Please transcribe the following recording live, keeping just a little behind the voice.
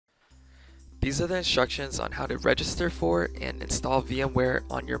These are the instructions on how to register for and install VMware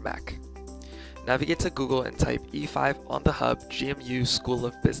on your Mac. Navigate to Google and type E5 on the hub GMU School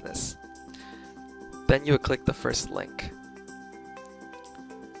of Business. Then you would click the first link.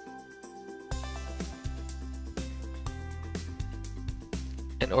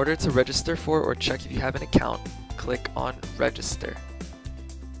 In order to register for or check if you have an account, click on Register.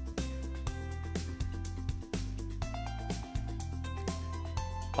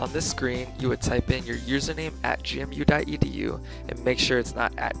 On this screen, you would type in your username at gmu.edu and make sure it's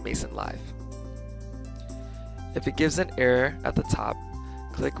not at Mason Live. If it gives an error at the top,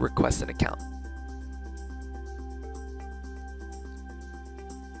 click Request an Account.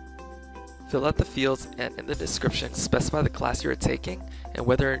 Fill out the fields and in the description specify the class you are taking and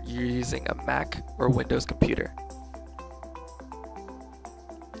whether you're using a Mac or Windows computer.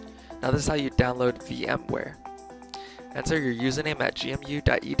 Now this is how you download VMware. Enter your username at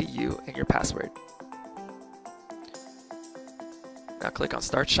gmu.edu and your password. Now click on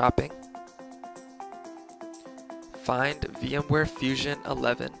Start Shopping. Find VMware Fusion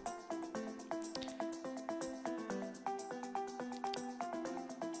 11.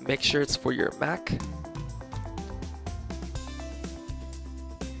 Make sure it's for your Mac.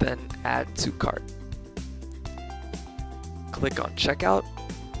 Then add to cart. Click on Checkout.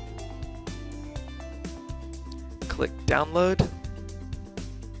 Click Download.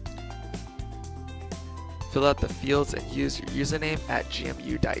 Fill out the fields and use your username at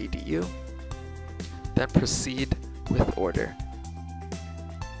gmu.edu. Then proceed with order.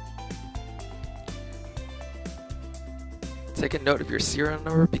 Take a note of your serial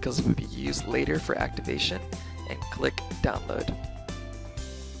number because it will be used later for activation and click Download.